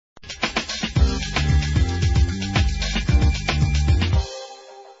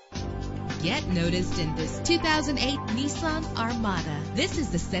Get noticed in this 2008 Nissan Armada. This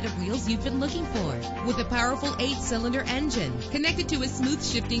is the set of wheels you've been looking for, with a powerful 8-cylinder engine connected to a smooth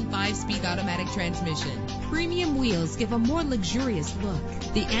shifting 5-speed automatic transmission. Premium wheels give a more luxurious look.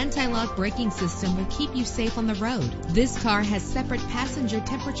 The anti-lock braking system will keep you safe on the road. This car has separate passenger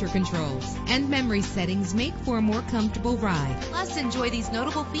temperature controls, and memory settings make for a more comfortable ride. Plus, enjoy these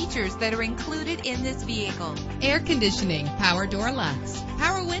notable features that are included in this vehicle: air conditioning, power door locks,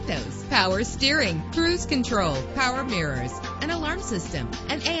 power windows, power steering, cruise control, power mirrors, an alarm system,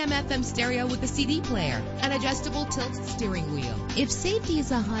 an AM/FM stereo with a CD player, an adjustable tilt steering wheel. If safety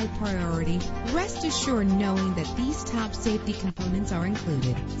is a high priority, rest assured knowing that these top safety components are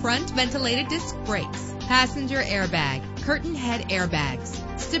included: front ventilated disc brakes, passenger airbag, curtain head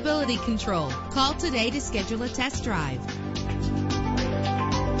airbags, stability control. Call today to schedule a test drive.